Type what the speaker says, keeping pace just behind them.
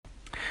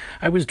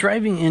I was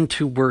driving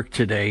into work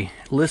today,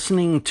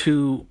 listening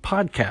to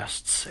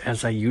podcasts,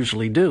 as I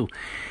usually do.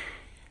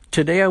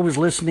 Today I was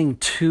listening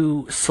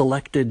to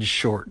Selected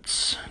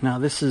Shorts. Now,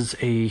 this is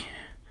a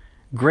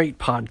great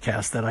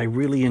podcast that I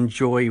really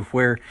enjoy,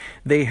 where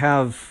they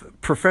have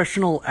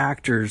professional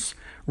actors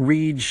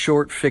read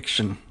short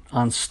fiction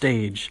on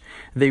stage.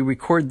 They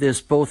record this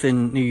both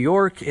in New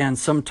York and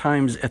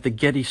sometimes at the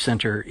Getty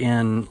Center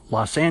in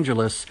Los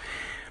Angeles.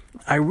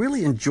 I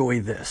really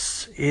enjoy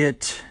this.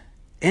 It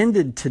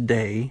ended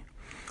today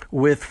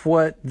with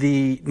what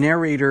the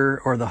narrator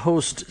or the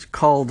host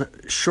called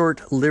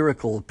short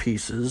lyrical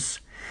pieces.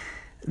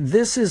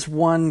 This is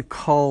one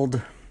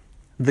called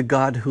The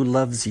God Who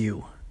Loves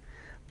You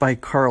by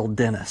Carl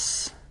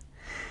Dennis.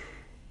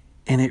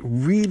 And it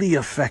really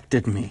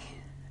affected me.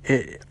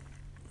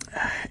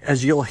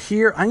 As you'll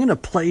hear, I'm going to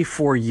play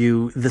for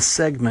you the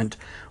segment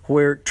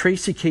where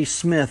Tracy K.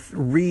 Smith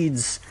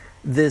reads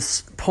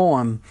this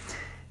poem,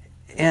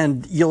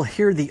 and you'll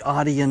hear the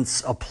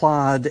audience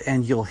applaud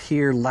and you'll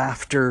hear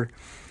laughter.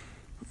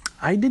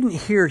 I didn't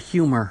hear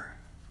humor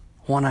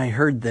when I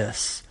heard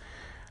this.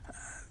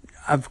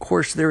 Of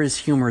course, there is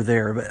humor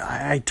there, but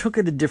I took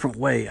it a different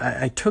way.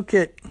 I took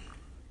it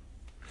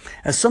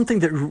as something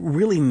that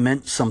really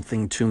meant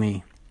something to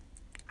me.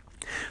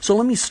 So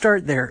let me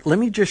start there. Let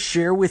me just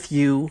share with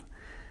you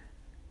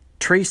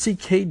Tracy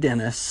K.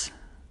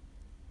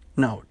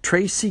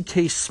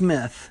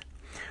 Smith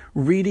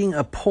reading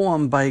a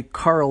poem by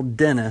Carl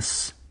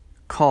Dennis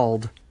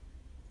called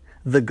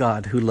The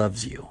God Who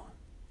Loves You.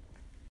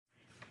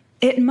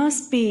 It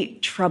must be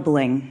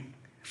troubling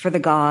for the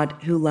God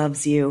who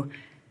loves you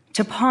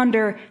to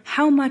ponder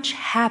how much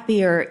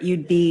happier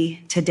you'd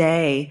be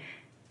today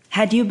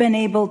had you been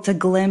able to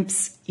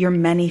glimpse your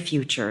many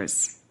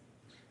futures.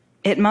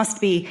 It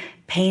must be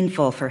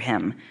painful for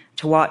him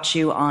to watch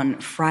you on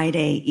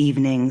Friday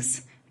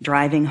evenings,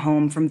 driving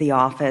home from the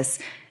office,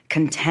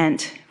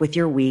 content with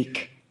your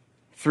week,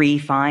 3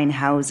 fine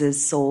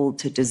houses sold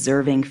to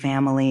deserving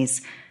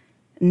families,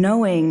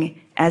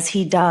 knowing, as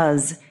he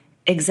does,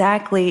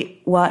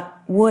 exactly what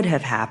would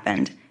have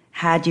happened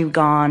had you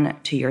gone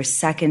to your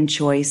second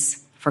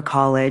choice for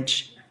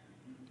college,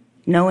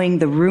 knowing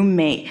the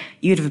roommate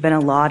you'd have been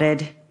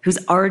allotted,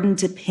 whose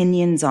ardent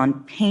opinions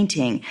on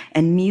painting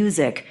and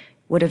music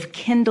would have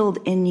kindled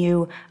in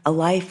you a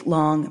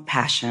lifelong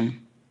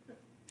passion,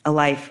 a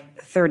life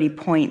 30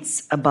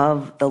 points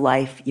above the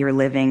life you're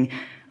living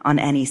on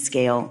any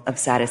scale of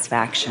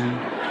satisfaction.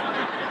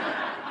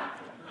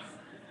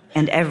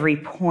 And every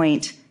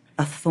point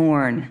a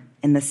thorn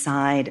in the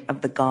side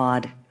of the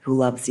God who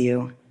loves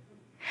you.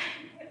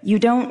 You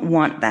don't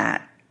want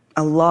that,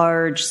 a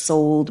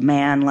large-souled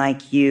man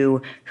like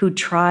you who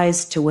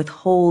tries to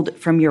withhold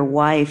from your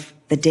wife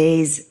the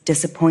day's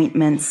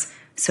disappointments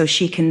so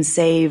she can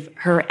save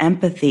her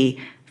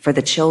empathy for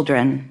the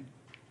children.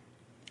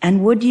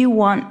 And would you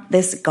want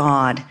this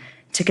God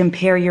to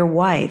compare your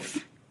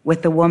wife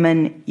with the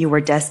woman you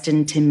were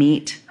destined to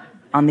meet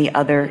on the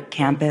other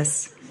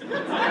campus?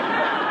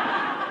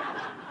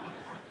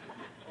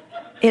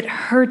 It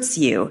hurts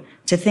you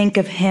to think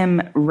of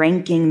him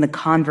ranking the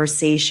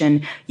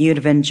conversation you'd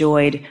have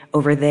enjoyed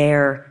over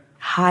there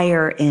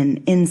higher in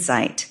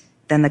insight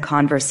than the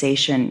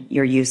conversation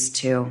you're used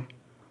to.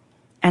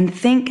 And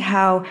think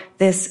how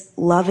this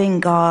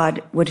loving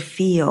God would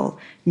feel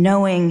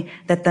knowing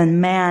that the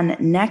man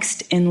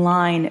next in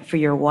line for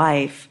your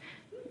wife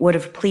would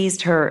have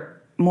pleased her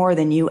more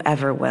than you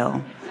ever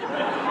will.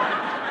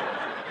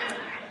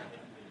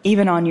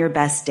 Even on your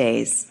best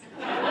days,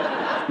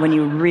 when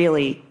you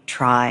really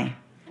try.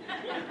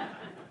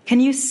 Can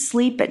you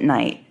sleep at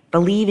night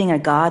believing a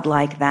God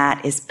like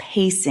that is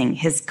pacing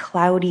his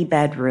cloudy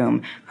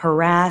bedroom,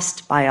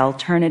 harassed by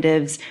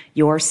alternatives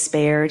you're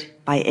spared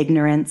by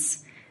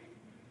ignorance?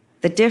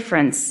 The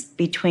difference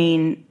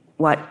between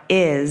what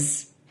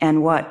is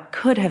and what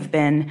could have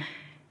been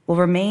will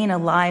remain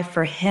alive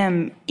for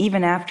him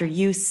even after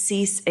you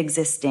cease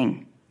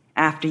existing,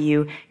 after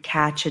you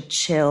catch a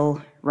chill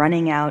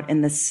running out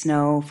in the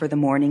snow for the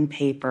morning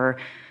paper,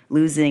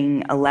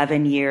 losing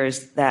 11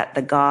 years that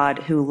the God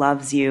who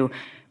loves you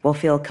will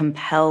feel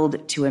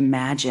compelled to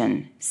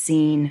imagine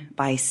scene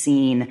by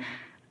scene,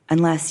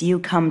 unless you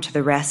come to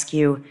the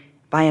rescue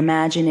by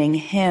imagining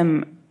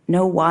him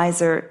no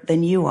wiser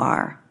than you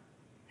are,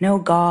 no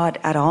God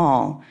at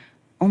all,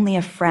 only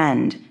a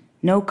friend,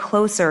 no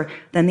closer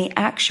than the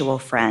actual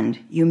friend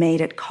you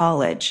made at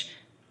college,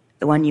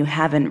 the one you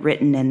haven't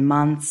written in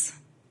months.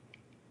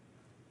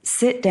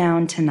 Sit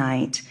down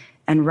tonight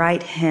and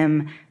write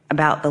him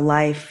about the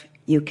life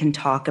you can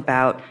talk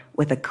about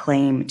with a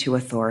claim to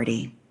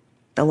authority,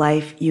 the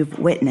life you've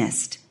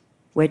witnessed,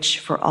 which,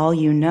 for all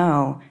you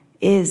know,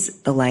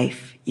 is the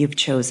life you've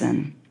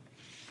chosen.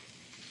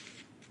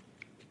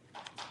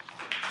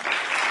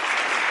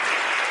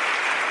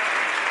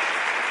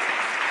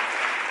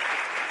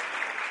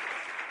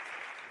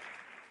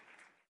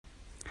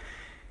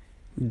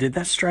 Did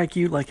that strike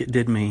you like it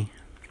did me?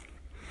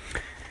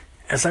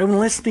 As I'm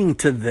listening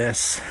to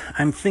this,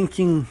 I'm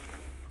thinking,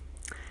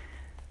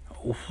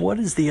 what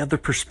is the other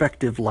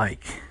perspective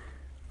like?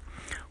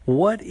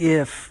 What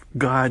if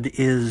God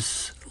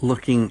is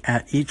looking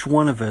at each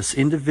one of us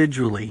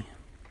individually?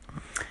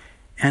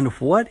 And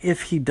what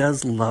if he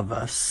does love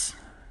us?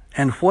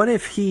 And what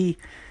if he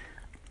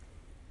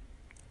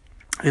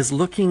is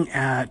looking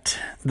at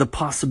the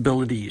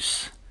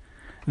possibilities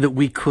that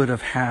we could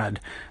have had,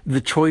 the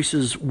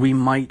choices we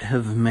might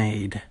have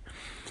made?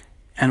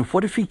 And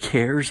what if he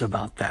cares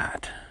about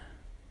that?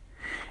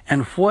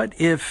 And what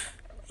if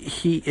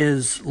he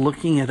is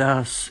looking at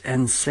us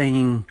and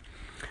saying,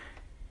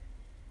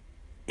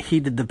 he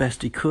did the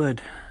best he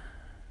could.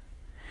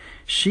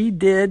 She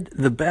did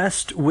the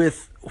best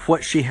with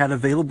what she had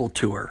available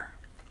to her.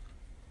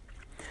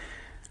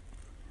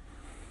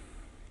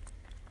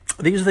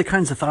 These are the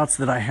kinds of thoughts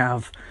that I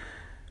have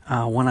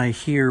when I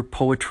hear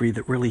poetry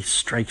that really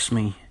strikes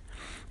me.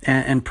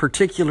 And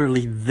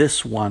particularly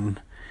this one,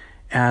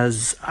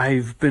 as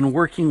I've been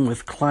working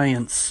with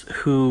clients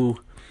who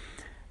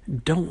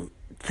don't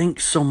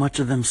think so much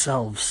of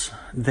themselves.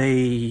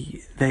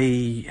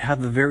 They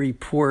have a very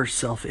poor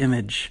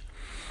self-image.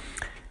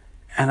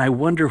 And I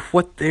wonder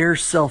what their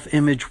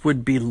self-image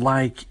would be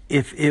like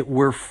if it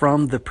were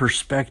from the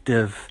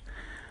perspective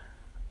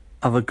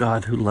of a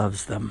God who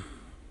loves them.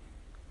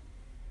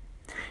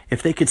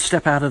 If they could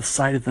step out of the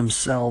sight of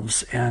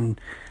themselves and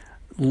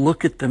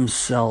look at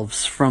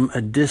themselves from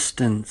a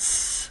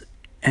distance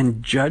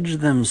and judge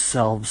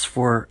themselves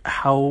for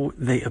how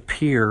they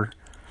appear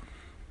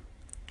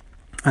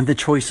and the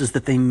choices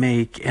that they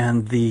make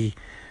and the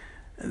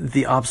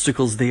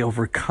obstacles they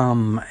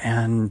overcome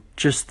and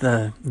just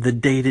the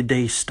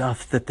day-to-day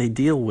stuff that they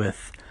deal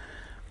with,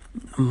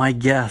 my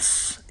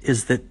guess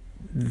is that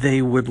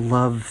they would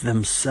love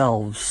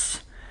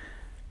themselves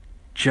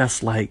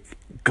just like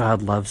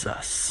God loves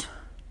us.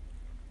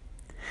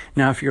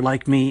 Now, if you're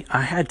like me,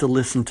 I had to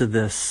listen to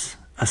this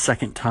a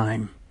second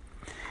time.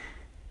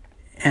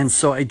 And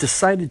so I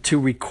decided to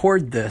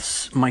record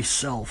this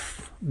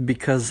myself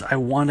because I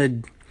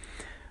wanted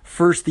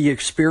first the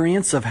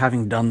experience of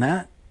having done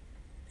that,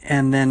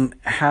 and then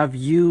have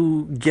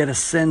you get a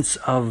sense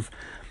of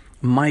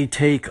my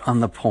take on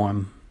the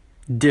poem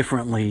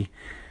differently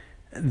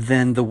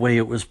than the way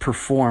it was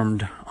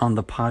performed on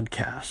the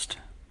podcast.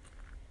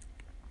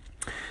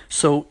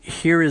 So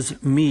here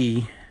is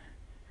me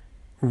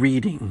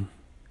reading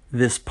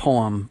this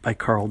poem by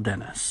Carl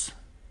Dennis.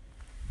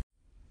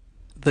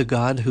 The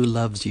God Who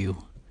Loves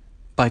You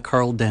by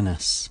Carl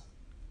Dennis.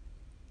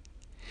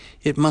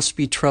 It must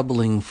be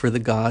troubling for the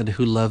God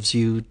who loves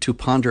you to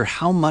ponder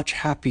how much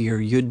happier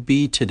you'd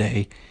be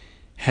today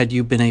had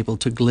you been able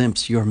to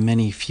glimpse your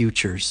many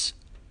futures.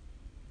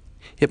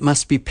 It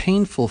must be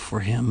painful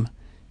for him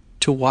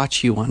to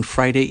watch you on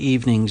Friday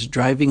evenings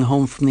driving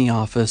home from the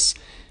office,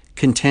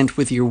 content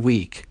with your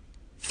week,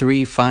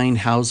 3 fine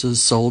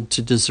houses sold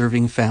to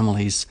deserving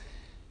families,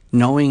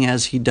 knowing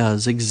as he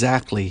does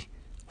exactly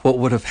what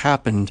would have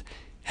happened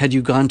had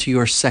you gone to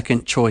your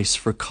second choice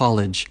for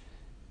college,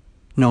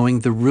 knowing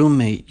the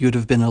roommate you'd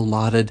have been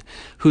allotted,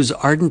 whose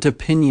ardent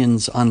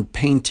opinions on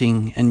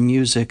painting and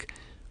music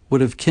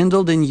would have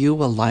kindled in you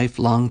a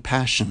lifelong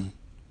passion,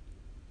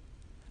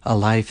 a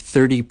life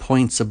 30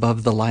 points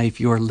above the life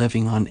you're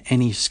living on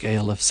any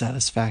scale of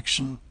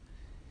satisfaction,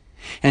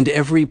 and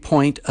every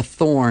point a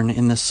thorn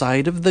in the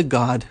side of the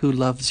God who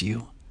loves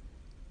you.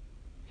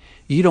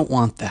 You don't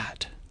want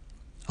that.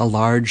 A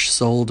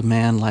large-souled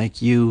man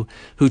like you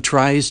who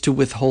tries to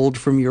withhold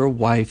from your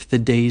wife the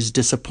day's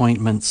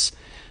disappointments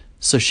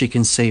so she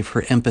can save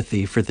her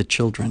empathy for the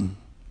children.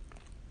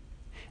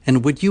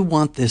 And would you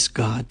want this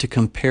God to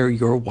compare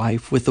your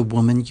wife with the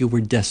woman you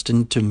were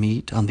destined to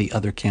meet on the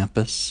other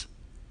campus?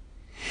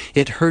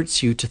 It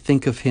hurts you to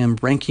think of him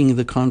ranking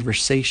the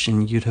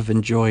conversation you'd have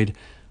enjoyed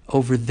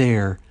over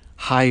there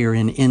higher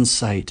in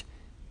insight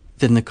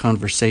than the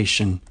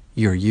conversation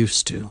you're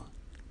used to.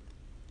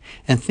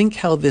 And think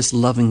how this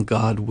loving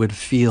God would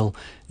feel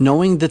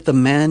knowing that the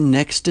man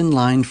next in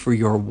line for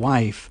your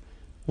wife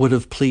would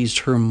have pleased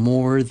her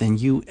more than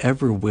you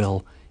ever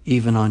will,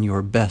 even on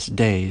your best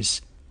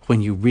days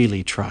when you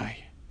really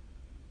try.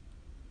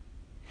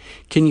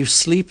 Can you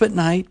sleep at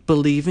night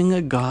believing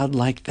a God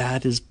like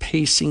that is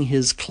pacing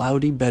his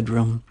cloudy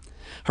bedroom,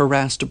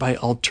 harassed by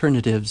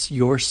alternatives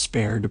you're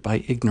spared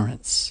by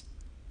ignorance?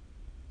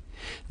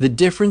 The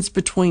difference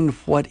between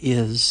what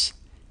is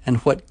and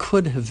what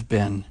could have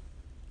been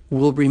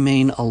will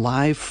remain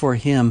alive for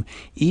him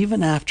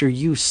even after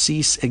you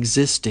cease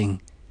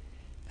existing,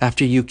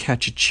 after you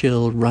catch a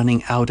chill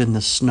running out in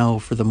the snow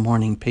for the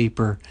morning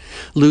paper,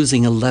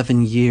 losing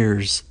 11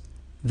 years,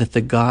 that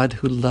the God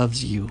who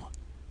loves you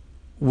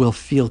will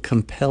feel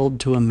compelled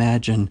to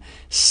imagine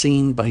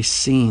scene by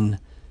scene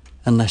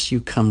unless you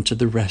come to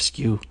the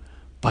rescue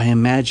by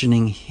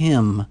imagining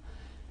him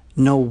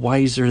no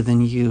wiser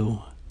than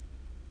you,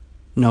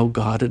 no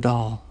God at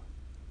all,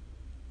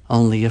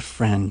 only a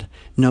friend,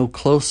 no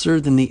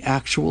closer than the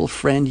actual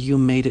friend you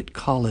made at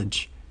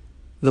college,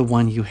 the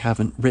one you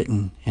haven't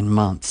written in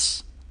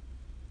months.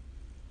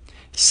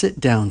 Sit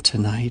down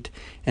tonight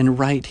and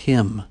write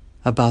him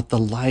about the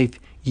life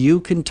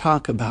you can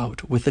talk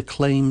about with a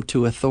claim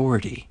to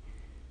authority,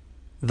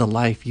 the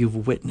life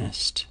you've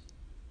witnessed,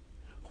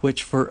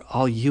 which for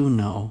all you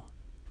know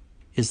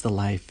is the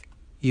life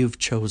you've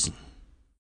chosen.